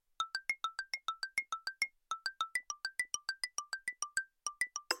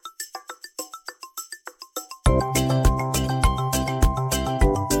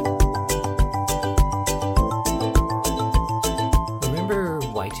Remember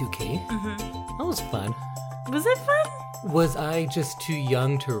Y2K? Mm-hmm. That was fun. Was it fun? Was I just too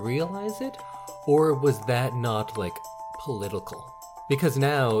young to realize it? Or was that not, like, political? Because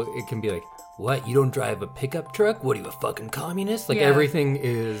now it can be like, what, you don't drive a pickup truck? What, are you a fucking communist? Like, Yeah. everything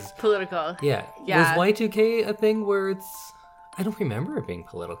is... Political. Yeah. Yeah. Was Y2K a thing where it's... I don't remember it being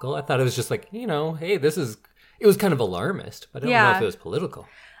political. I thought it was just like, you know, hey, this is... It was kind of alarmist, but I don't know Yeah. if it was political.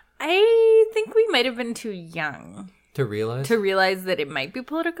 I think we might have been too young To realize? to realize that it might be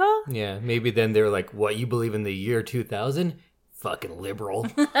political. Yeah, maybe then they're like, what, you believe in the year 2000? Fucking liberal.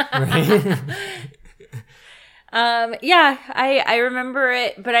 Right? Yeah, I remember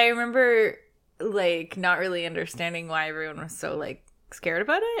it, but I remember, like, not really understanding why everyone was so, like, scared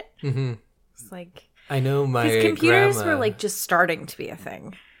about it. Mm-hmm. It's like... I know my Because computers grandma... were, like, just starting to be a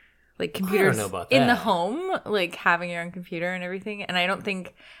thing. Like, computers know about in the that. home, like, having your own computer and everything. And I don't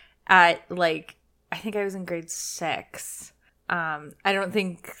think at, like, I think I was in grade 6. I don't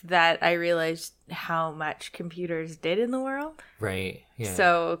think that I realized how much computers did in the world. Right, yeah.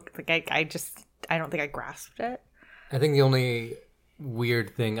 So, like, I don't think I grasped it. I think the only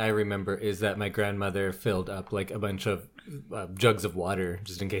weird thing I remember is that my grandmother filled up, like, a bunch of jugs of water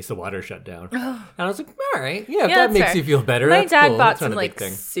just in case the water shut down. And I was like, all right, yeah, if that that's makes fair. you feel better, My that's dad cool. bought That's not some, a big like,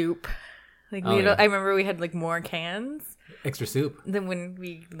 thing. soup. Like, Oh, yeah. I remember we had, like, more cans Extra soup. than when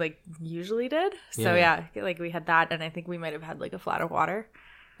we, like, usually did. So, Yeah. yeah, like, we had that, and I think we might have had, like, a flat of water.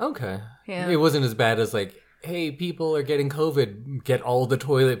 Okay. Yeah. It wasn't as bad as, like, hey, people are getting COVID, get all the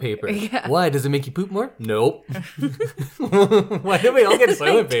toilet paper. Yeah. Why? Does it make you poop more? Nope. Why did we all get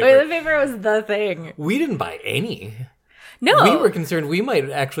toilet paper? Toilet paper was the thing. We didn't buy any. No. We were concerned we might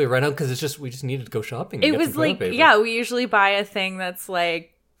actually run out because we just needed to go shopping. And It get was some toilet like, paper. yeah, we usually buy a thing that's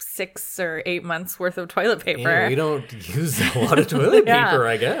like 6 or 8 months worth of toilet paper. Yeah, we don't use a lot of toilet Yeah. paper,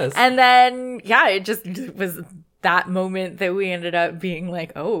 I guess. And then, yeah, it just was that moment that we ended up being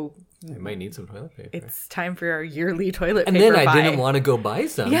like, oh, I might need some toilet paper. it's time for our yearly toilet And paper then I buy. didn't want to go buy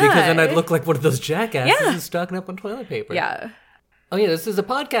some Yeah. because then I'd look like one of those jackasses Yeah. who's stocking up on toilet paper. Yeah. Oh yeah, this is a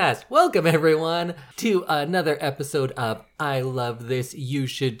podcast. Welcome everyone to another episode of I Love This, You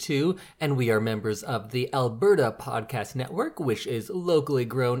Should Too. And we are members of the Alberta Podcast Network, which is locally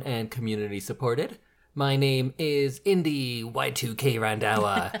grown and community supported. My name is Indy Y2K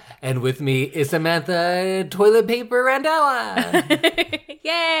Randawa. And with me is Samantha Toilet Paper Randawa.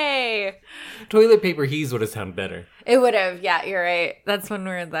 Yay! Toilet paper he's would have sounded better. It would have. Yeah, you're right. That's one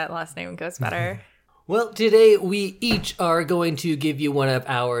where that last name goes better. Well, today we each are going to give you one of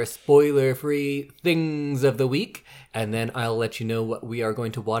our spoiler-free things of the week, and then I'll let you know what we are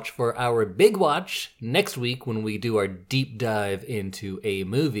going to watch for our big watch next week when we do our deep dive into a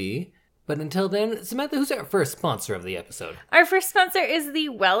movie. But until then, Samantha, who's our first sponsor of the episode? Our first sponsor is the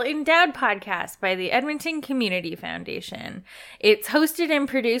Well Endowed podcast by the Edmonton Community Foundation. It's hosted and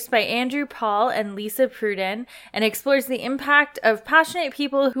produced by Andrew Paul and Lisa Pruden and explores the impact of passionate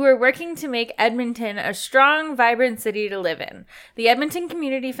people who are working to make Edmonton a strong, vibrant city to live in. The Edmonton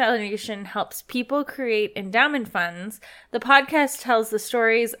Community Foundation helps people create endowment funds. The podcast tells the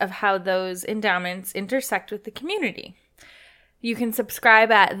stories of how those endowments intersect with the community. You can subscribe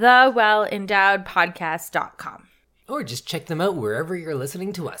at thewellendowedpodcast.com. Or just check them out wherever you're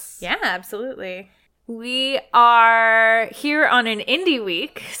listening to us. Yeah, absolutely. We are here on an indie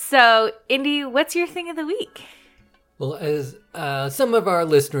week. So, Indy, what's your thing of the week? Well, as some of our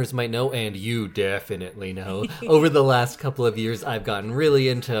listeners might know, and you definitely know, over the last couple of years, I've gotten really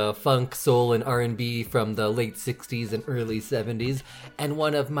into funk, soul, and R&B from the late 60s and early 70s. And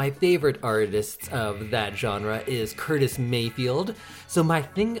one of my favorite artists of that genre is Curtis Mayfield. So my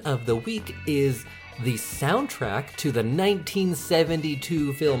thing of the week is the soundtrack to the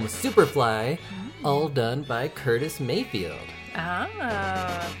 1972 film Superfly, all done by Curtis Mayfield.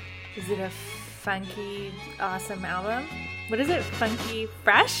 Oh, is it a funky, awesome album? What is it? Funky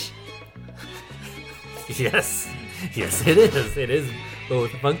Fresh? Yes, yes, it is. It is both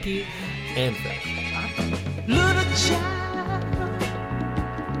funky and fresh. Little child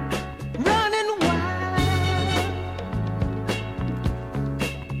running wild,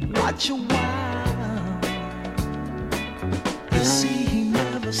 watch a while. You see, he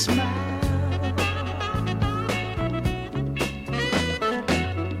never smiled.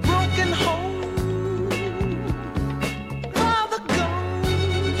 Broken home, father gone,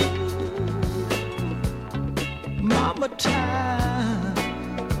 mama tired.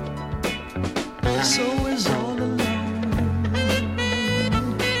 So is all alone.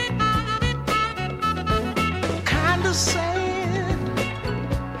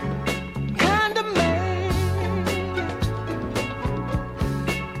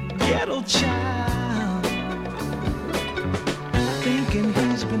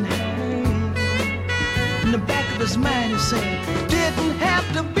 his mind, he said, didn't have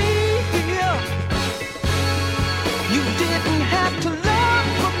to be here. You didn't have to love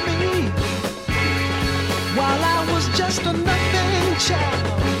for me while I was just a nothing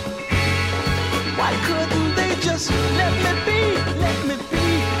child. Why couldn't they just let me be, let me be,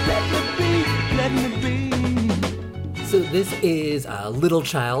 let me be, let me be? So this is Little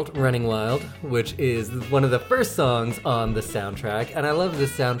Child Running Wild, which is one of the first songs on the soundtrack. And I love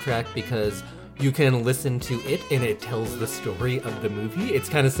this soundtrack because you can listen to it and it tells the story of the movie. It's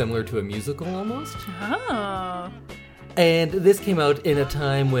kind of similar to a musical almost. Oh. And this came out in a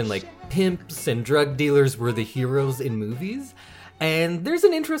time when like pimps and drug dealers were the heroes in movies. And there's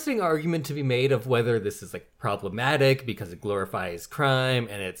an interesting argument to be made of whether this is like problematic because it glorifies crime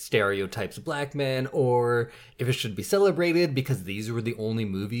and it stereotypes black men, or if it should be celebrated because these were the only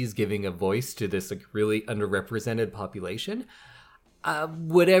movies giving a voice to this like really underrepresented population.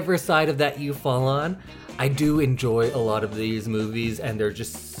 Whatever side of that you fall on, I do enjoy a lot of these movies and they're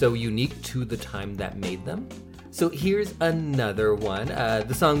just so unique to the time that made them. So here's another one.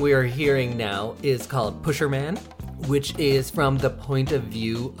 The song we are hearing now is called Pusher Man, which is from the point of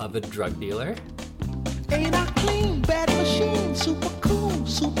view of a drug dealer. Ain't I clean, bad machine, super cool,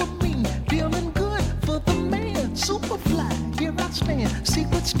 super mean, feeling good for the man, super fly, here I stand,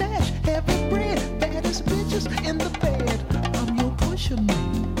 secret stash, heavy bread, baddest bitches in the bed. I'm your pusher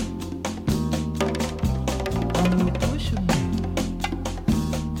man. I'm your pusher man.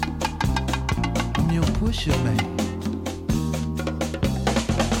 I'm your pusher man.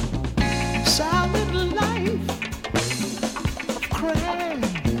 Solid life. Crime.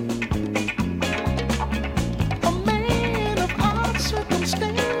 A man of odd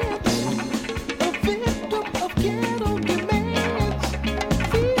circumstance, a victim of ghetto demands.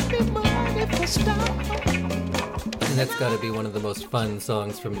 Feed me money for style. And that's got to be one of the most fun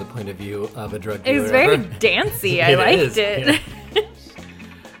songs from the point of view of a drug dealer. It was very ever. dancey. I liked it. Yeah.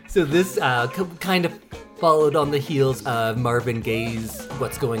 So this kind of followed on the heels of Marvin Gaye's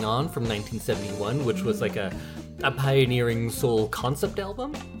What's Going On from 1971, which was like a pioneering soul concept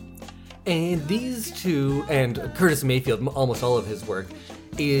album. And these two, and Curtis Mayfield, almost all of his work,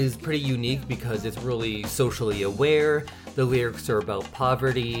 is pretty unique because it's really socially aware. The lyrics are about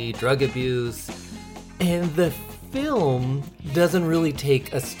poverty, drug abuse, and the film doesn't really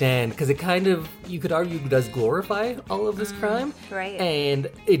take a stand because it kind of, you could argue, does glorify all of this crime. Right. And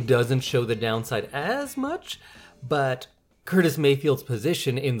it doesn't show the downside as much, but Curtis Mayfield's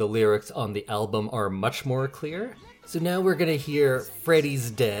position in the lyrics on the album are much more clear. So now we're going to hear Freddy's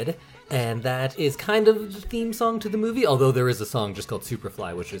Dead, and that is kind of the theme song to the movie, although there is a song just called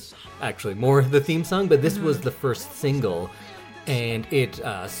Superfly, which is actually more the theme song, but this was the first single, and it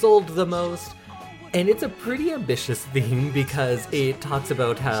sold the most. And it's a pretty ambitious theme because it talks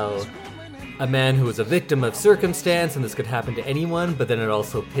about how a man who was a victim of circumstance, and this could happen to anyone, but then it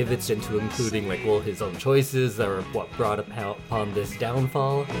also pivots into including, like, well, his own choices are what brought upon this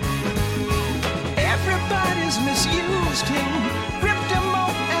downfall. Everybody's misused him, ripped him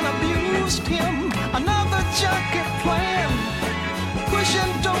off and abused him. Another junkie plan,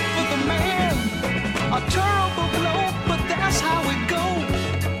 pushing dope for the man. A terrible blow, but that's how it goes.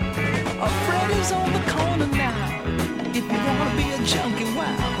 Freddy's on the corner now. If you wanna be a junkie,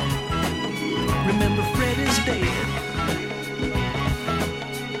 wow. Remember, Freddy's dead.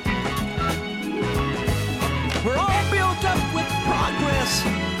 We're all built up with progress,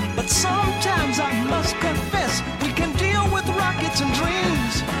 but sometimes I must confess we can deal with rockets and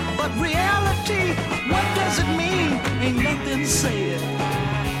dreams, but reality, what does it mean? Ain't nothing said,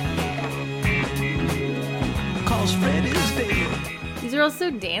 'cause Freddy's dead. These are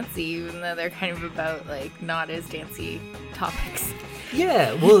also dancey, even though they're kind of about, like, not as dancey topics.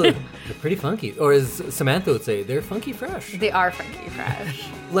 Yeah, well, they're pretty funky. Or as Samantha would say, they're funky fresh. They are funky fresh.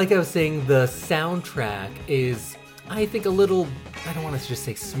 Like I was saying, the soundtrack is, I think, a little, I don't want to just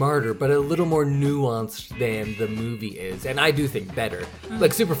say smarter, but a little more nuanced than the movie is. And I do think better.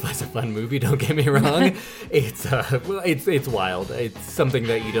 Like, Superfly's a fun movie, don't get me wrong. It's wild. It's something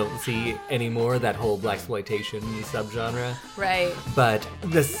that you don't see anymore, that whole blaxploitation subgenre. Right. But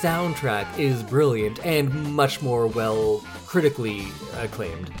the soundtrack is brilliant and much more well critically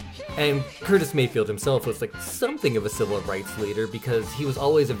acclaimed. And Curtis Mayfield himself was like something of a civil rights leader because he was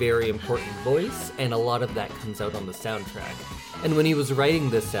always a very important voice, and a lot of that comes out on the soundtrack. And when he was writing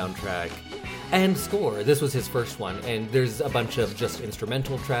this soundtrack, and score. This was his first one, and there's a bunch of just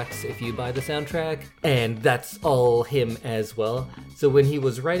instrumental tracks if you buy the soundtrack, and that's all him as well. So when he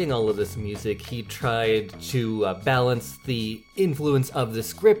was writing all of this music, he tried to balance the influence of the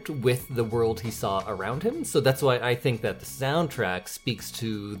script with the world he saw around him. So that's why I think that the soundtrack speaks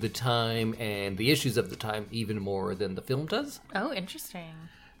to the time and the issues of the time even more than the film does. Oh, interesting.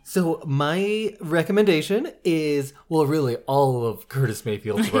 So my recommendation is, well, really all of Curtis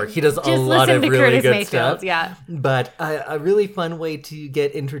Mayfield's work. He does a lot of really Curtis good Mayfield, stuff. yeah. But a really fun way to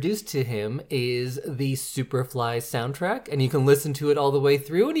get introduced to him is the Superfly soundtrack. And you can listen to it all the way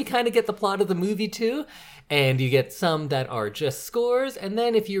through, and you kind of get the plot of the movie too. And you get some that are just scores. And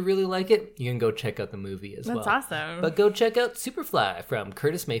then if you really like it, you can go check out the movie as well. That's awesome. But go check out Superfly from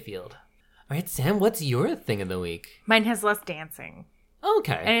Curtis Mayfield. All right, Sam, what's your thing of the week? Mine has less dancing.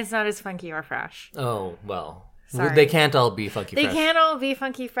 Okay. And it's not as funky or fresh. Oh, well. Sorry. They can't all be funky fresh. They can't all be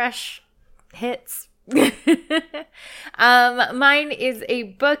funky fresh hits. Mine is a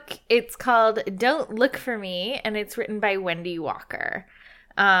book. It's called Don't Look for Me, and it's written by Wendy Walker.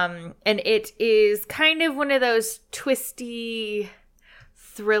 And it is kind of one of those twisty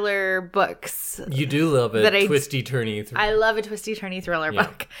thriller books. You do love a twisty-turny thriller. I love a twisty-turny thriller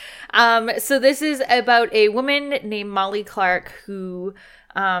book. So this is about a woman named Molly Clark who,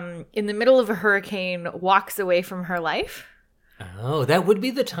 in the middle of a hurricane, walks away from her life. Oh, that would be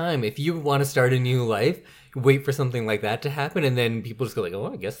the time. If you want to start a new life, wait for something like that to happen, and then people just go like,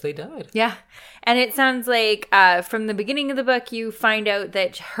 oh, I guess they died. Yeah. And it sounds like from the beginning of the book, you find out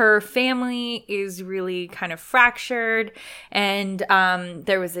that her family is really kind of fractured, and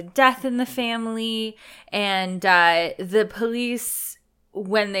there was a death in the family, and the police,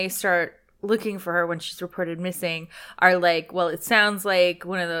 when they start looking for her when she's reported missing, are like, well, it sounds like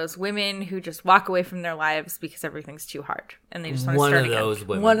one of those women who just walk away from their lives because everything's too hard and they just want to start again. One of those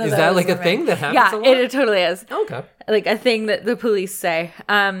women. One of is those that like women. a thing that happens a lot? Yeah, it totally is. Okay. Like a thing that the police say.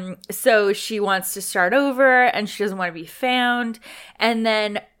 So she wants to start over and she doesn't want to be found. And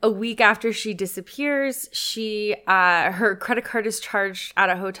then a week after she disappears, her credit card is charged at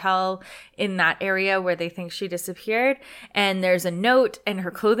a hotel in that area where they think she disappeared. And there's a note and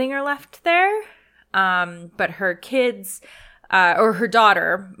her clothing are left there. But her kids, or her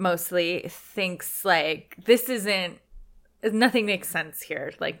daughter mostly, thinks like, nothing makes sense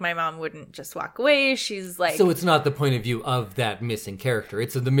here. Like, my mom wouldn't just walk away. She's like... So it's not the point of view of that missing character.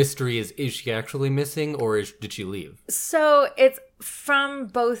 It's the mystery is she actually missing or did she leave? So it's from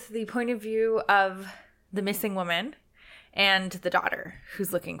both the point of view of the missing woman and the daughter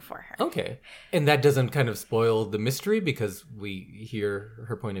who's looking for her. Okay. And that doesn't kind of spoil the mystery because we hear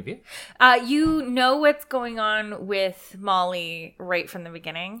her point of view? You know what's going on with Molly right from the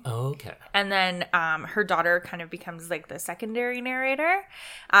beginning. Okay. And then her daughter kind of becomes like the secondary narrator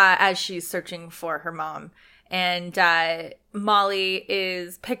as she's searching for her mom. And Molly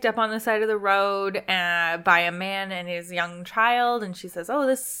is picked up on the side of the road by a man and his young child. And she says, oh,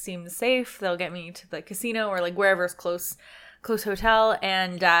 this seems safe. They'll get me to the casino or like wherever's close hotel.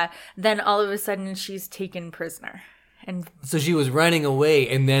 And then all of a sudden she's taken prisoner. And so she was running away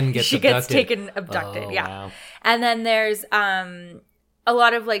and then gets taken abducted. Oh, yeah. Wow. And then there's a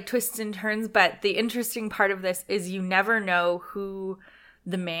lot of like twists and turns. But the interesting part of this is you never know who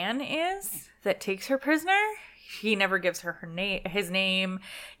the man is that takes her prisoner. He never gives her his name.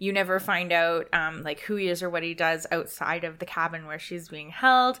 You never find out like who he is or what he does outside of the cabin where she's being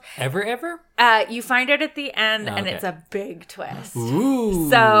held. Ever? You find out at the end, and Okay. it's a big twist. Ooh.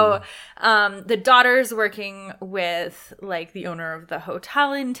 So the daughter's working with like the owner of the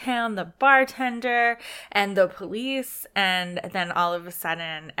hotel in town, the bartender, and the police, and then all of a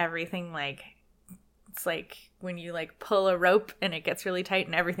sudden everything like it's like when you like pull a rope and it gets really tight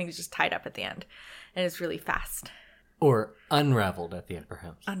and everything's just tied up at the end. And it's really fast. Or unraveled at the end,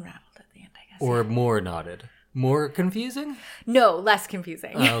 perhaps. Unraveled at the end, I guess. Or more knotted. More confusing? No, less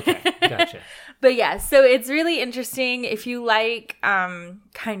confusing. Oh, okay. Gotcha. But yeah, so it's really interesting if you like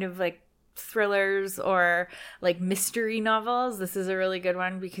kind of like thrillers or like mystery novels. This is a really good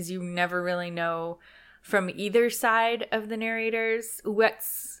one because you never really know from either side of the narrators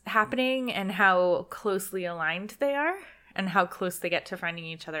what's happening and how closely aligned they are and how close they get to finding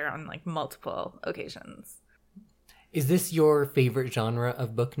each other on like multiple occasions. Is this your favorite genre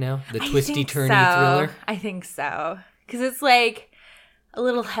of book now? The I twisty think turny so. thriller? I think so. Because it's like a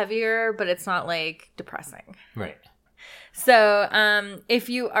little heavier, but it's not like depressing. Right. So if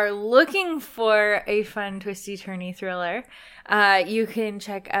you are looking for a fun twisty turny thriller, you can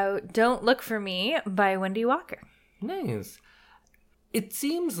check out Don't Look for Me by Wendy Walker. Nice. It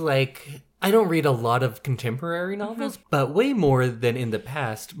seems like I don't read a lot of contemporary novels, but way more than in the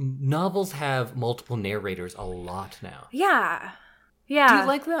past, novels have multiple narrators a lot now. Yeah. Do Yeah. you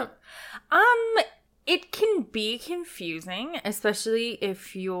like that? It can be confusing, especially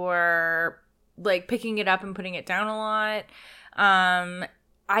if you're like picking it up and putting it down a lot.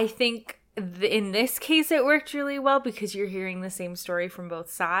 I think in this case it worked really well because you're hearing the same story from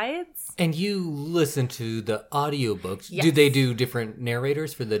both sides. And you listen to the audiobooks. Yes. Do they do different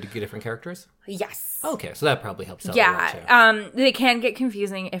narrators for the different characters? Yes. Okay, so that probably helps out a lot too. Yeah. They can get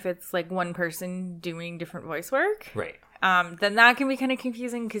confusing if it's like one person doing different voice work. Right. Then that can be kind of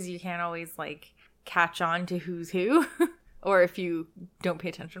confusing because you can't always like catch on to who's who. Or if you don't pay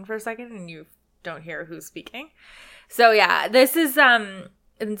attention for a second and you don't hear who's speaking. So yeah, this is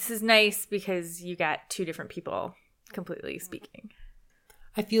nice because you got two different people completely speaking.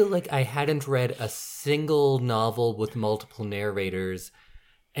 I feel like I hadn't read a single novel with multiple narrators,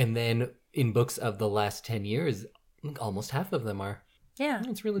 and then in books of the last 10 years, almost half of them are. Yeah.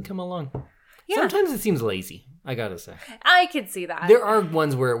 It's really come along. Yeah. Sometimes it seems lazy, I gotta say. I could see that. There are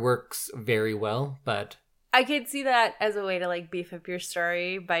ones where it works very well, but I could see that as a way to like beef up your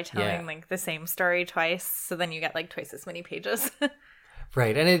story by telling Yeah. like the same story twice, so then you get like twice as many pages.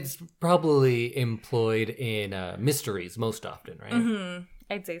 right, and it's probably employed in mysteries most often, right?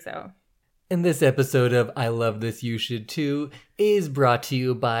 I'd say so. And this episode of I Love This You Should Too is brought to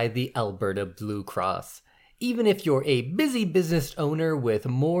you by the Alberta Blue Cross. Even if you're a busy business owner with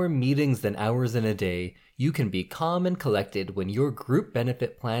more meetings than hours in a day, you can be calm and collected when your group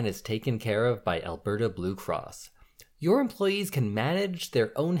benefit plan is taken care of by Alberta Blue Cross. Your employees can manage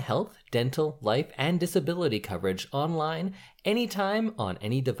their own health, dental, life, and disability coverage online, anytime, on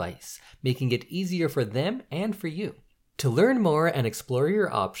any device, making it easier for them and for you. To learn more and explore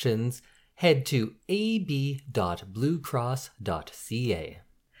your options, head to ab.bluecross.ca.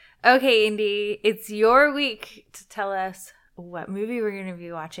 Okay, Indy, it's your week to tell us what movie we're going to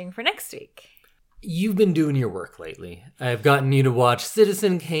be watching for next week. You've been doing your work lately. I've gotten you to watch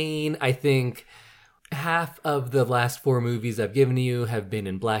Citizen Kane. I think half of the last 4 movies I've given you have been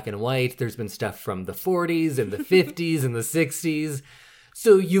in black and white. There's been stuff from the 40s and the 50s and the 60s.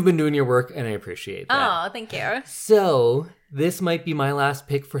 So you've been doing your work, and I appreciate that. Oh, thank you. So this might be my last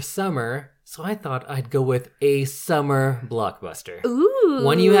pick for summer. So I thought I'd go with a summer blockbuster. Ooh.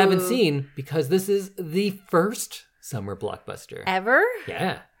 One you haven't seen, because this is the first summer blockbuster. Ever?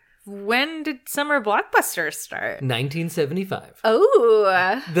 Yeah. When did summer blockbusters start? 1975.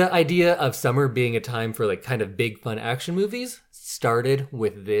 Oh. The idea of summer being a time for like kind of big fun action movies started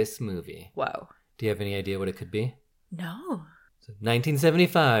with this movie. Whoa. Do you have any idea what it could be? No. So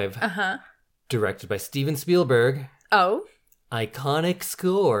 1975. Uh-huh. Directed by Steven Spielberg. Oh. Iconic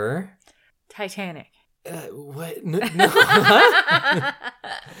score. Titanic. What? No.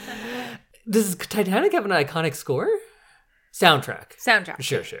 Does Titanic have an iconic score? Soundtrack. Soundtrack.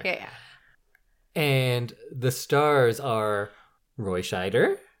 Sure. Yeah. And the stars are Roy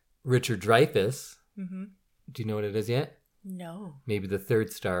Scheider, Richard Dreyfuss. Mm-hmm. Do you know what it is yet? No. Maybe the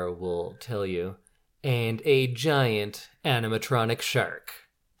third star will tell you. And a giant animatronic shark.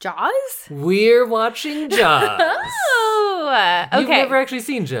 Jaws? We're watching Jaws. Oh, okay. You've never actually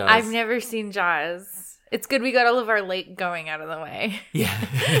seen Jaws. I've never seen Jaws. It's good we got all of our lake going out of the way.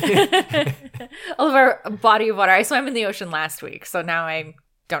 Yeah. All of our body of water. I swam in the ocean last week, so now I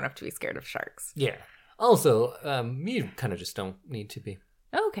don't have to be scared of sharks. Yeah. Also, you kind of just don't need to be.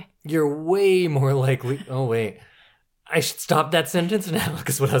 Oh, okay. You're way more likely. Oh, wait. I should stop that sentence now,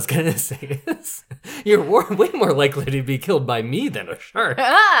 because what I was going to say is you're way more likely to be killed by me than a shark.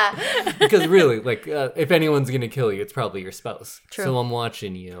 Ah! Because really, like, if anyone's going to kill you, it's probably your spouse. True. So I'm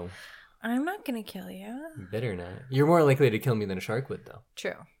watching you. I'm not going to kill you. You better not. You're more likely to kill me than a shark would, though.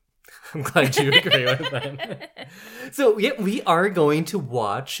 True. I'm glad you agree with that. So, yeah, we are going to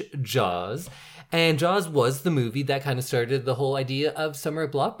watch Jaws. And Jaws was the movie that kind of started the whole idea of summer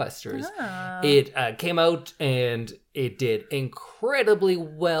blockbusters. Oh. It came out and it did incredibly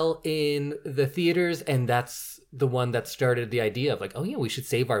well in the theaters. And that's the one that started the idea of like, oh yeah, we should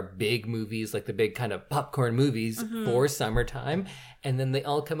save our big movies, like the big kind of popcorn movies for summertime. And then they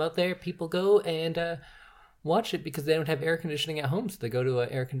all come out there. People go and watch it because they don't have air conditioning at home. So they go to an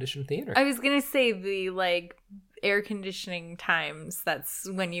air-conditioned theater. I was going to say the, like, air conditioning times, that's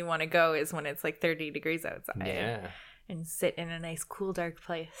when you want to go is when it's like 30 degrees outside. Yeah. And sit in a nice, cool, dark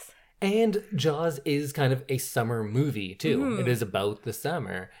place. And Jaws is kind of a summer movie, too. It is about the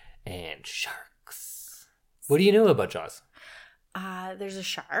summer and sharks. What do you know about Jaws? There's a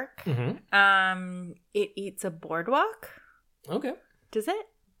shark. Mm-hmm. It eats a boardwalk. Okay. Does it?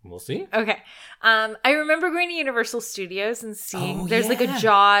 We'll see. Okay. I remember going to Universal Studios and seeing there's like a yeah.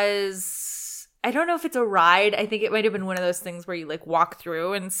 Jaws. I don't know if it's a ride. I think it might have been one of those things where you like walk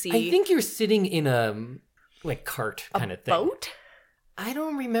through and see I think you're sitting in a like cart kind of thing. boat. I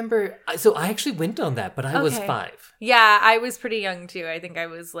don't remember. So I actually went on that, but I was Okay. 5. Yeah, I was pretty young too. I think I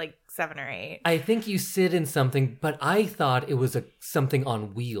was like 7 or 8. I think you sit in something, but I thought it was something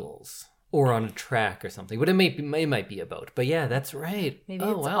on wheels or on a track or something. But it might be a boat. But yeah, that's right. Maybe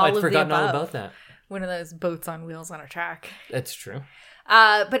Oh it's wow, all I'd of the forgotten all above. about that. One of those boats on wheels on a track. That's true.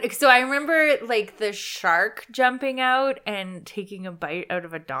 But so I remember like the shark jumping out and taking a bite out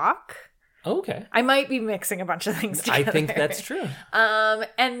of a dock. Okay. I might be mixing a bunch of things I together. think that's true.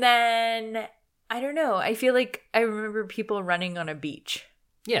 And then I don't know. I feel like I remember people running on a beach.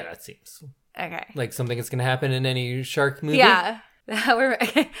 Yeah, that seems Okay. like something that's going to happen in any shark movie. Yeah. However,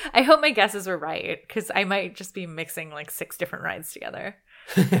 I hope my guesses were right because I might just be mixing like 6 different rides together.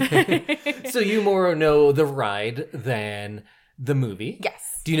 So you more know the ride than the movie.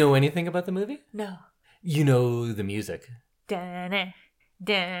 Yes. Do you know anything about the movie? No. You know the music. Da-na,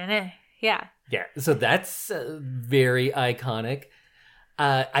 da-na. Yeah. Yeah, so that's very iconic.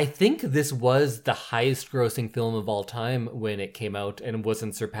 I think this was the highest grossing film of all time when it came out and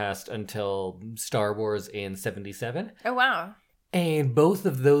wasn't surpassed until Star Wars in 77. Oh, wow. And both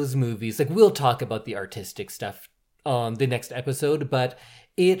of those movies, like we'll talk about the artistic stuff on the next episode, but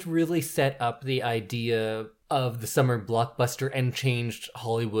it really set up the idea of the summer blockbuster and changed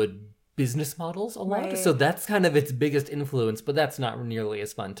Hollywood business models a lot. Right. So that's kind of its biggest influence, but that's not nearly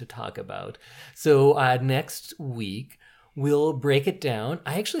as fun to talk about. So next week, we'll break it down.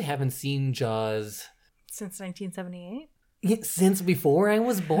 I actually haven't seen Jaws Since 1978? since before I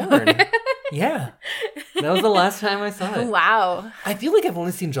was born. Yeah. That was the last time I saw it. Wow. I feel like I've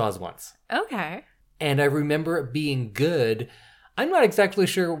only seen Jaws once. Okay. And I remember it being good. I'm not exactly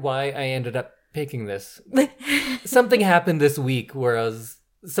sure why I ended up picking this. Something happened this week where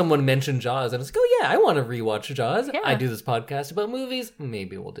someone mentioned Jaws, and I was like, oh yeah, I want to rewatch Jaws. Yeah. I do this podcast about movies.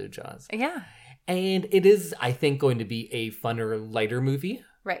 Maybe we'll do Jaws. Yeah. And it is, I think, going to be a funner, lighter movie.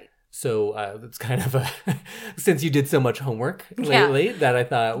 Right. So it's kind of since you did so much homework Yeah. lately that I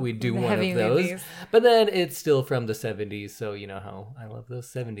thought we'd do The one heavy of those. movies. But then it's still from the 70s, so you know how I love those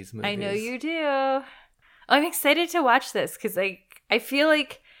 70s movies. I know you do. I'm excited to watch this because I feel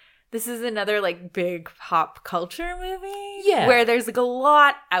like this is another like big pop culture movie. Yeah. Where there's like a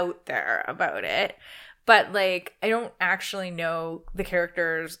lot out there about it. But like I don't actually know the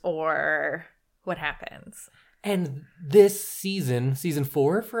characters or what happens. And this season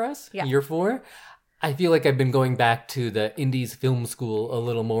 4 for us, Yeah. year 4, I feel like I've been going back to the Indies Film School a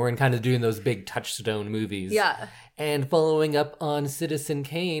little more and kind of doing those big touchstone movies. Yeah. And following up on Citizen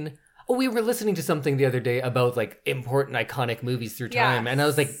Kane. Oh, we were listening to something the other day about like important iconic movies through time. Yes. And I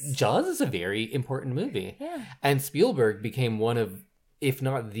was like, Jaws is a very important movie. Yeah. And Spielberg became one of, if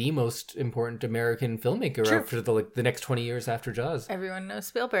not the most important American filmmaker True. after the next 20 years after Jaws. Everyone knows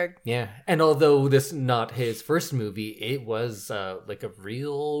Spielberg. Yeah, and although this not his first movie, it was like a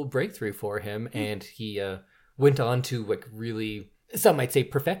real breakthrough for him, and he went on to like really, some might say,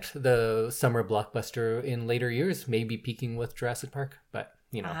 perfect the summer blockbuster in later years, maybe peaking with Jurassic Park, but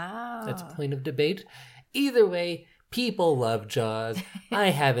you know, that's a point of debate. Either way, people love Jaws. I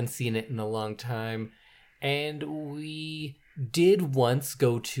haven't seen it in a long time, and we did once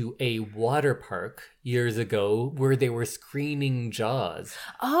go to a water park years ago where they were screening Jaws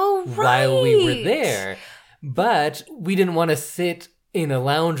Oh, right. while we were there. But we didn't want to sit in a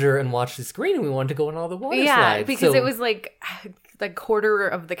lounger and watch the screening. We wanted to go on all the water Yeah, slides. because So- it was like the quarter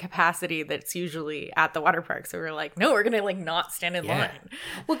of the capacity that's usually at the water park. So we were like, no, we're gonna like not stand in Yeah. line.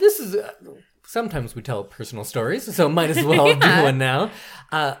 Well, this is... sometimes we tell personal stories, so might as well do one now.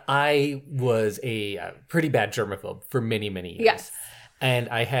 I was a pretty bad germaphobe for many, many years. Yes. And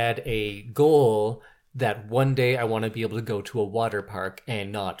I had a goal that one day I want to be able to go to a water park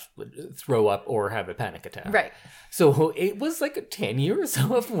and not throw up or have a panic attack. Right. So it was like 10 years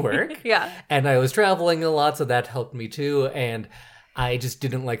of work. Yeah. And I was traveling a lot, so that helped me too. And I just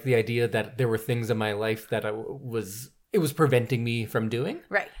didn't like the idea that there were things in my life that it was preventing me from doing.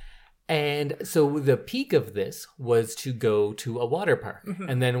 Right. And so the peak of this was to go to a water park. Mm-hmm.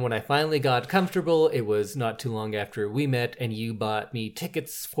 And then when I finally got comfortable, it was not too long after we met, and you bought me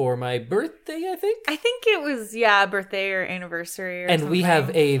tickets for my birthday, I think. I think it was, birthday or anniversary or And something. we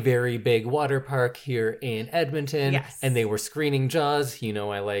have a very big water park here in Edmonton. Yes. And they were screening Jaws. You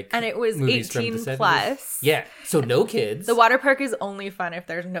know, I like And it was movies from 18 the 70s. plus. Yeah. So no kids. The water park is only fun if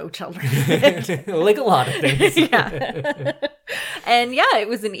there's no children. Like a lot of things. Yeah. And yeah, it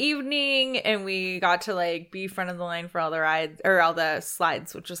was an evening and we got to like be front of the line for all the rides or all the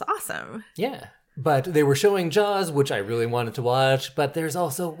slides, which was awesome. Yeah. But they were showing Jaws, which I really wanted to watch, but there's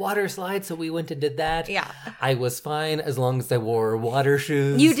also water slides, so we went and did that. Yeah. I was fine as long as I wore water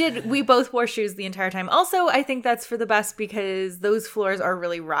shoes. You did. We both wore shoes the entire time. Also, I think that's for the best because those floors are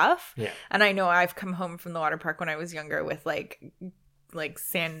really rough. Yeah. And I know I've come home from the water park when I was younger with like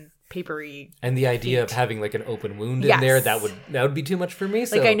sandpapery. And the idea of having like an open wound in there, that would be too much for me.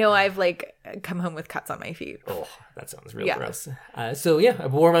 So. Like I know I've like come home with cuts on my feet. Oh, that sounds real gross. So yeah, I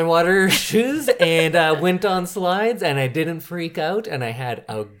wore my water shoes and went on slides and I didn't freak out and I had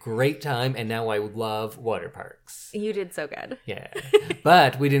a great time and now I love water parks. You did so good. Yeah.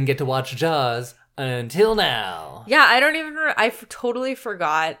 But we didn't get to watch Jaws until now. Yeah, I totally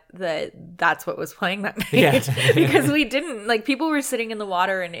forgot that that's what was playing that night. Yeah. Because we didn't, like, people were sitting in the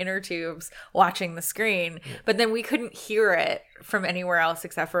water in inner tubes watching the screen, but then we couldn't hear it from anywhere else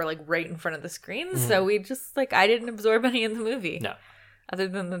except for, like, right in front of the screen. So we just, like, I didn't absorb any of the movie. No. Other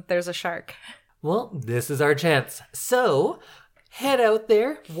than that there's a shark. Well, this is our chance. So, head out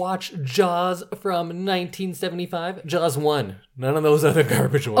there, watch Jaws from 1975. Jaws 1. None of those other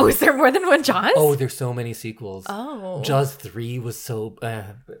garbage ones. Oh, is there more than one Jaws? Oh, there's so many sequels. Oh. Jaws 3 was so...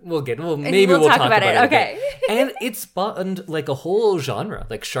 we'll talk about it. Okay. And it spawned like a whole genre.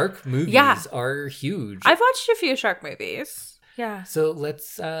 Like shark movies are huge. I've watched a few shark movies. Yeah. So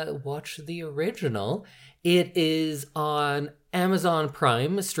let's watch the original. It is on Amazon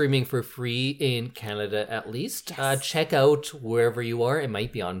Prime, streaming for free in Canada at least. Yes. Check out wherever you are. It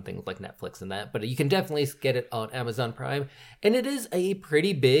might be on things like Netflix and that, but you can definitely get it on Amazon Prime. And it is a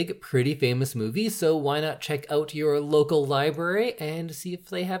pretty big, pretty famous movie, so why not check out your local library and see if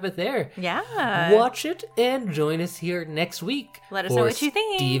they have it there. Yeah. Watch it and join us here next week. Let us know what you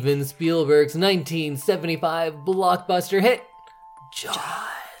think. Steven Spielberg's 1975 blockbuster hit, Jaws.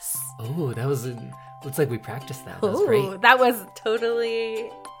 Oh, that was... Looks like we practiced that. That was great. That was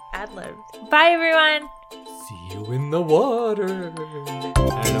totally ad-libbed. Bye, everyone. See you in the water.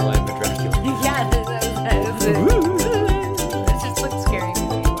 I know I'm a Dracula. Yeah, that was